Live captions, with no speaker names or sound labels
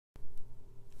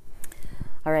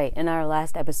All right, in our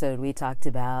last episode, we talked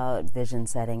about vision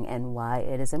setting and why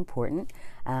it is important,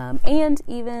 and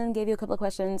even gave you a couple of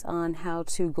questions on how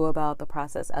to go about the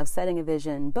process of setting a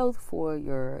vision, both for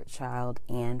your child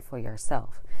and for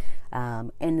yourself.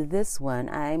 In this one,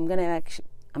 I'm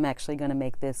actually going to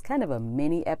make this kind of a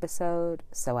mini episode,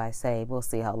 so I say we'll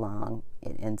see how long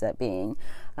it ends up being.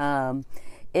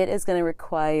 It is going to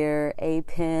require a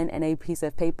pen and a piece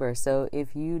of paper. So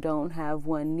if you don't have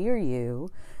one near you,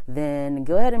 then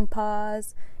go ahead and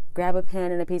pause, grab a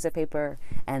pen and a piece of paper,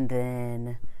 and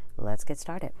then let's get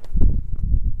started.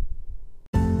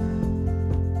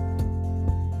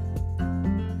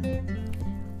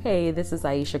 Hey, this is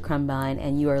Aisha Crumbine,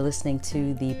 and you are listening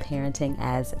to the Parenting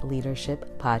as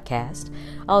Leadership podcast,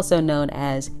 also known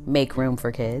as Make Room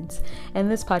for Kids. And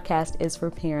this podcast is for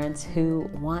parents who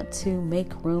want to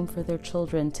make room for their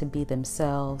children to be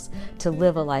themselves, to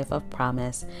live a life of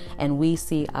promise. And we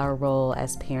see our role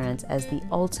as parents as the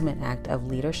ultimate act of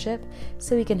leadership,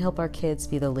 so we can help our kids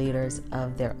be the leaders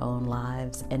of their own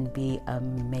lives and be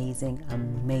amazing,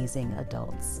 amazing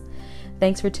adults.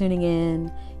 Thanks for tuning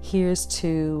in. Here's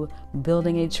to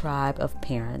building a tribe of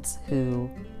parents who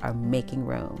are making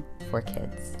room for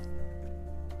kids.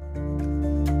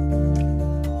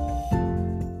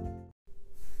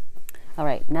 All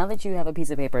right, now that you have a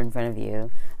piece of paper in front of you,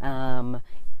 I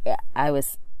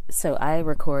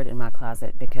record in my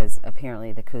closet because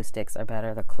apparently the acoustics are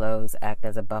better. The clothes act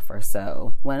as a buffer.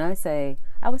 So when I say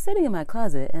I was sitting in my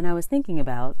closet and I was thinking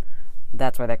about,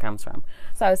 that's where that comes from.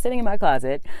 So I was sitting in my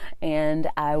closet and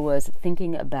I was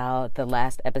thinking about the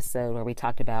last episode where we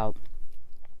talked about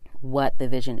what the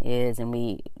vision is, and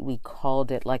we called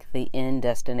it like the end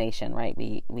destination, right?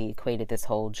 We equated this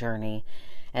whole journey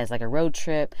as like a road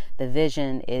trip. The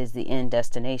vision is the end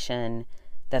destination.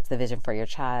 That's the vision for your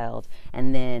child.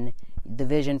 And then the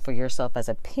vision for yourself as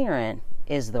a parent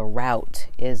is the route,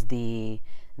 is the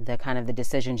kind of the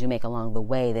decisions you make along the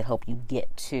way that help you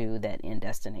get to that end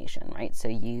destination, right? So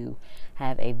you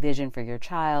have a vision for your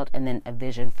child and then a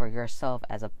vision for yourself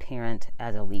as a parent,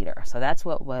 as a leader. So that's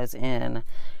what was in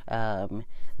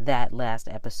that last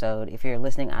episode. If you're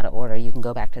listening out of order, you can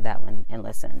go back to that one and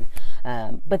listen.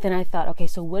 But then I thought, okay,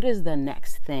 so what is the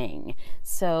next thing?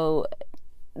 So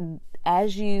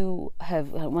once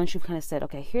you've kind of said,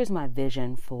 okay, here's my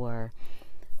vision for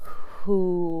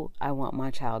who I want my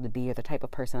child to be, or the type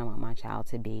of person I want my child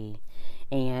to be,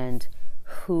 and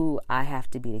who I have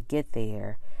to be to get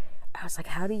there, I was like,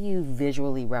 how do you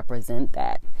visually represent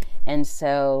that? And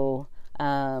so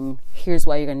here's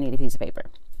why you're going to need a piece of paper.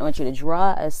 I want you to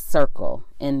draw a circle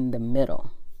in the middle.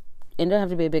 It doesn't have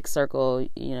to be a big circle.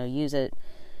 Use it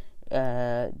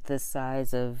the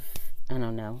size of, I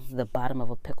don't know, the bottom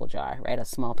of a pickle jar, right? A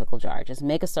small pickle jar. Just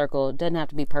make a circle. It doesn't have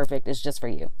to be perfect. It's just for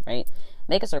you, right?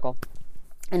 Make a circle.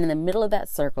 And in the middle of that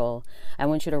circle, I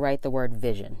want you to write the word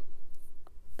vision.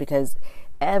 Because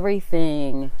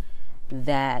everything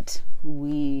that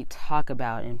we talk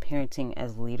about in parenting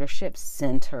as leadership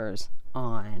centers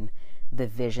on the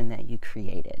vision that you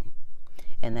created.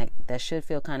 And that should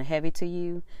feel kind of heavy to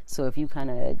you. So if you kind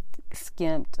of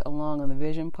skimped along on the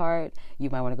vision part, you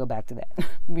might want to go back to that.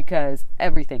 Because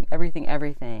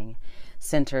everything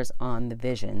centers on the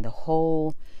vision. The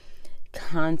whole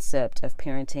concept of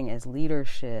parenting as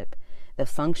leadership, the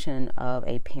function of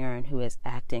a parent who is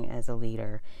acting as a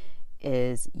leader,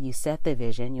 is you set the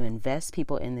vision, you invest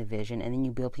people in the vision, and then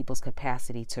you build people's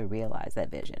capacity to realize that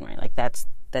vision, right? Like that's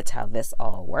how this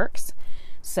all works.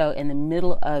 So in the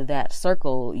middle of that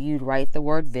circle, you'd write the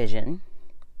word vision.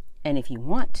 And if you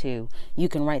want to, you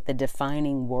can write the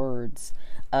defining words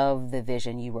of the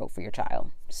vision you wrote for your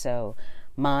child. So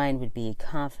mine would be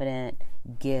confident,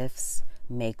 gifts,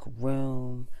 make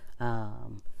room,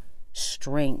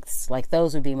 strengths. Like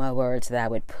those would be my words that I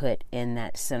would put in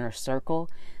that center circle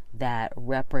that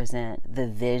represent the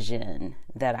vision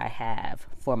that I have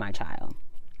for my child.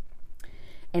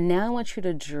 And now I want you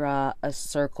to draw a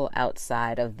circle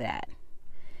outside of that.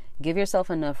 Give yourself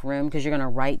enough room because you're going to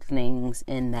write things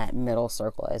in that middle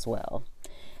circle as well.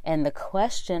 And the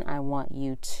question I want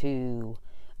you to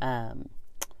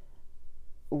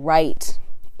write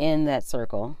in that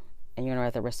circle, and you're going to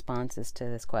write the responses to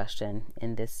this question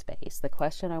in this space. The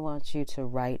question I want you to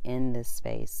write in this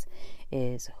space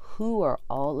is, who are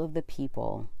all of the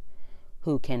people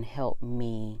who can help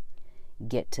me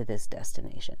get to this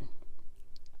destination?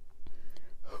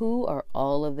 Who are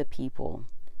all of the people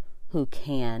who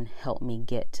can help me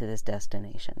get to this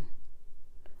destination?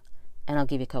 And I'll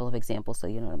give you a couple of examples so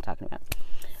you know what I'm talking about.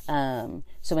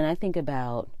 So when I think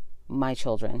about my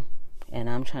children, and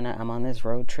I'm on this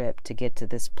road trip to get to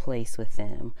this place with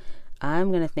them,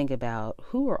 I'm going to think about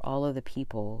who are all of the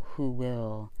people who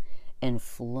will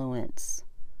influence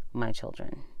my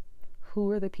children. Who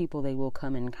are the people they will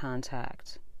come in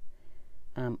contact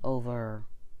over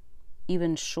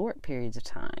even short periods of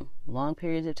time, long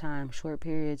periods of time, short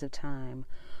periods of time.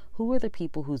 Who are the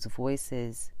people whose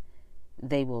voices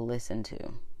they will listen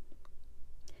to?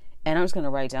 And I'm just going to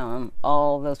write down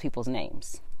all those people's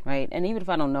names, right? And even if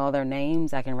I don't know their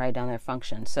names, I can write down their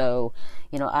function. So,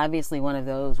 obviously one of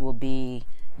those will be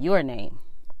your name.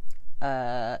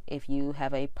 If you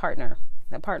have a partner,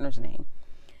 the partner's name.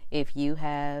 If you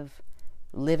have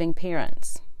living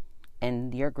parents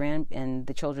and and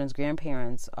the children's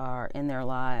grandparents are in their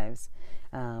lives,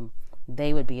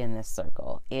 they would be in this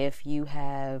circle. If you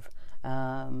have,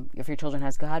 if your children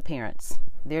has godparents,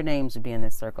 their names would be in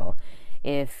this circle.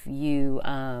 If you,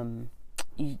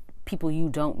 people you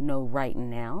don't know right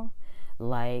now,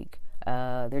 like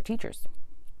their teachers,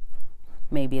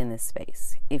 may be in this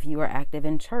space. If you are active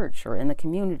in church or in the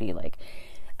community,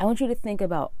 I want you to think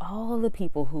about all the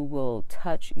people who will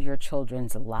touch your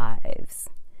children's lives,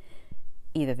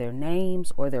 either their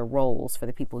names or their roles for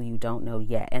the people you don't know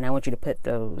yet. And I want you to put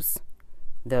those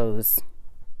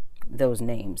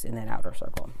names in that outer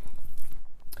circle.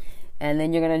 And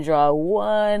then you're going to draw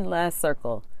one last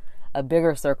circle, a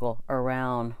bigger circle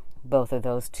around both of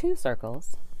those two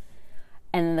circles.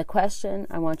 And then the question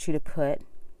I want you to put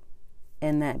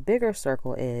in that bigger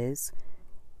circle is,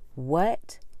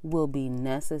 what will be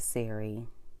necessary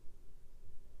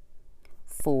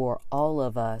for all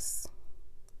of us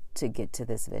to get to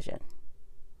this vision?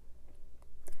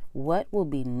 What will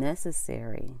be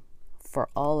necessary for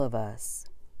all of us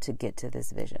to get to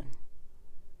this vision?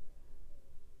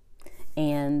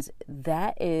 And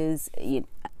that is,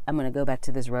 I'm going to go back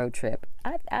to this road trip.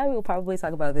 I will probably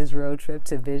talk about this road trip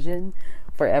to vision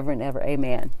forever and ever.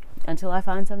 Amen. Until I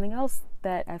find something else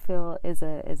that I feel is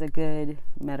a good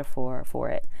metaphor for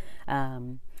it.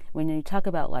 When you talk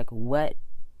about what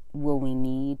will we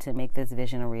need to make this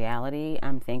vision a reality,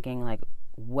 I'm thinking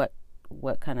what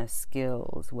kind of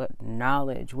skills, what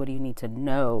knowledge, what do you need to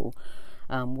know?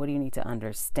 What do you need to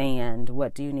understand?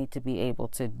 What do you need to be able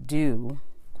to do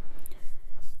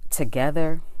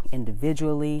together,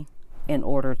 individually, in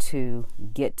order to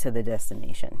get to the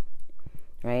destination,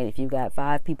 right? If you've got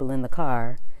 5 people in the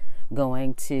car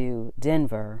going to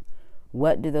Denver,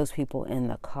 what do those people in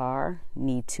the car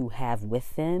need to have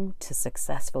with them to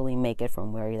successfully make it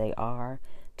from where they are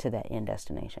to that end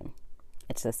destination?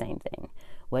 It's the same thing.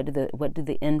 What do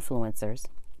the influencers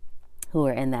who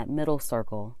are in that middle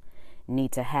circle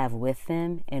need to have with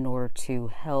them in order to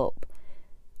help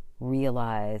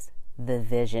realize the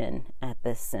vision at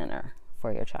the center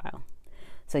for your child?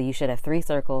 So you should have 3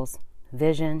 circles: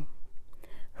 vision,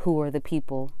 who are the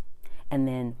people, and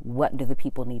then what do the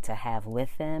people need to have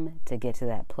with them to get to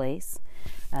that place?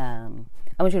 I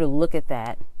want you to look at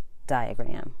that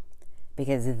diagram,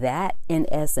 because that, in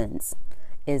essence,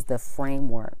 is the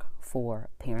framework for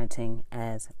parenting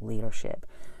as leadership.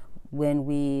 When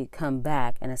we come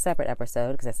back in a separate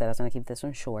episode, because I said I was going to keep this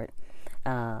one short,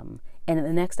 and in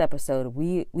the next episode,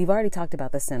 we've already talked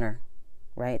about the center,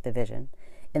 right? The vision.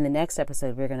 In the next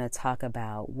episode, we're going to talk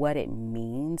about what it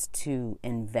means to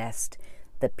invest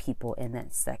the people in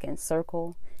that second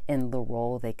circle and the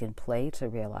role they can play to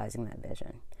realizing that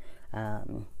vision.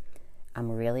 I'm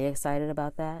really excited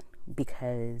about that,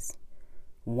 because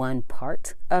one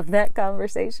part of that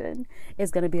conversation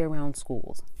is going to be around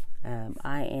schools.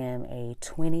 I am a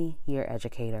 20-year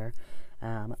educator.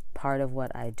 Part of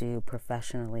what I do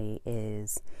professionally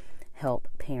is help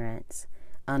parents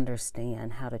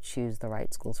understand how to choose the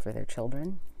right schools for their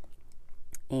children.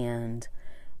 And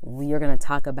we are going to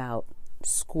talk about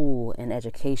school and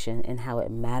education and how it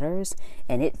matters,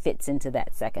 and it fits into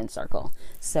that second circle.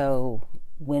 So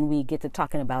when we get to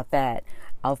talking about that,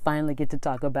 I'll finally get to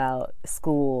talk about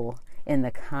school in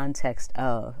the context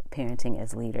of parenting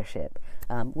as leadership,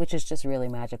 which is just really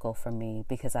magical for me,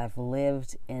 because I've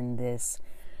lived in this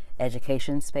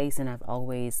education space and I've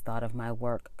always thought of my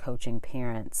work coaching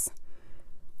parents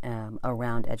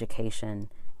around education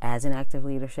as an act of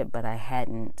leadership, but I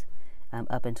hadn't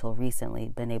up until recently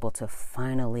been able to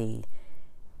finally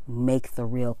make the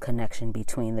real connection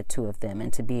between the two of them.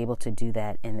 And to be able to do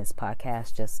that in this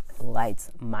podcast just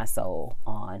lights my soul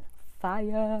on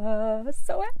fire.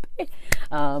 So happy.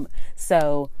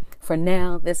 So for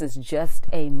now, this is just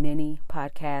a mini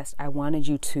podcast. I wanted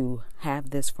you to have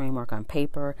this framework on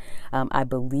paper. I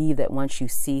believe that once you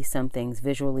see some things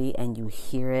visually and you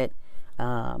hear it,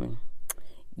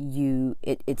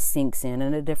 it sinks in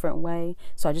a different way.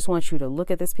 So I just want you to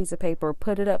look at this piece of paper,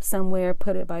 put it up somewhere,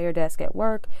 put it by your desk at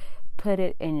work, Put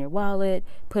it in your wallet,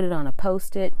 put it on a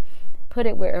Post-it, put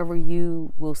it wherever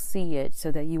you will see it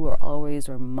so that you are always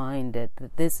reminded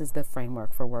that this is the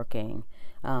framework for working,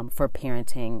 for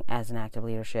parenting as an act of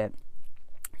leadership.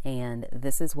 And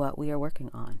this is what we are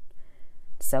working on.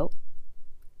 So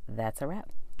that's a wrap.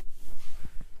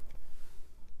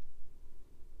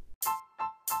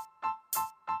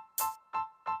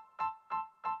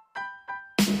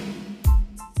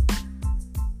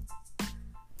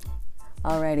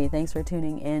 Alrighty, thanks for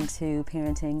tuning in to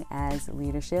Parenting as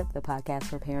Leadership, the podcast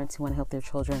for parents who want to help their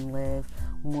children live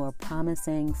more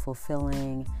promising,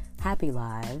 fulfilling, happy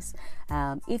lives.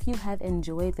 If you have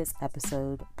enjoyed this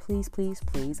episode, please,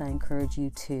 I encourage you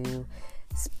to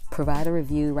provide a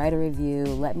review, write a review,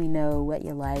 let me know what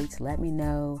you liked, let me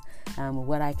know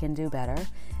what I can do better.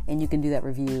 And you can do that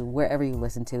review wherever you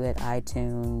listen to it,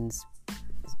 iTunes,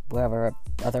 wherever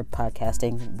other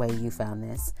podcasting way you found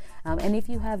this. And if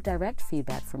you have direct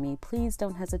feedback for me, please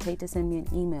don't hesitate to send me an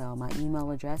email. My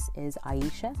email address is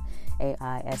Aisha,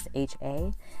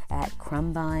 AISHA,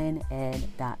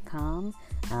 @crumbined.com.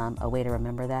 A way to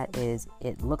remember that is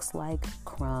it looks like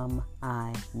crumb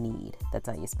I need. That's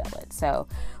how you spell it. So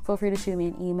feel free to shoot me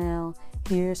an email.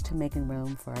 Here's to making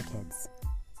room for our kids.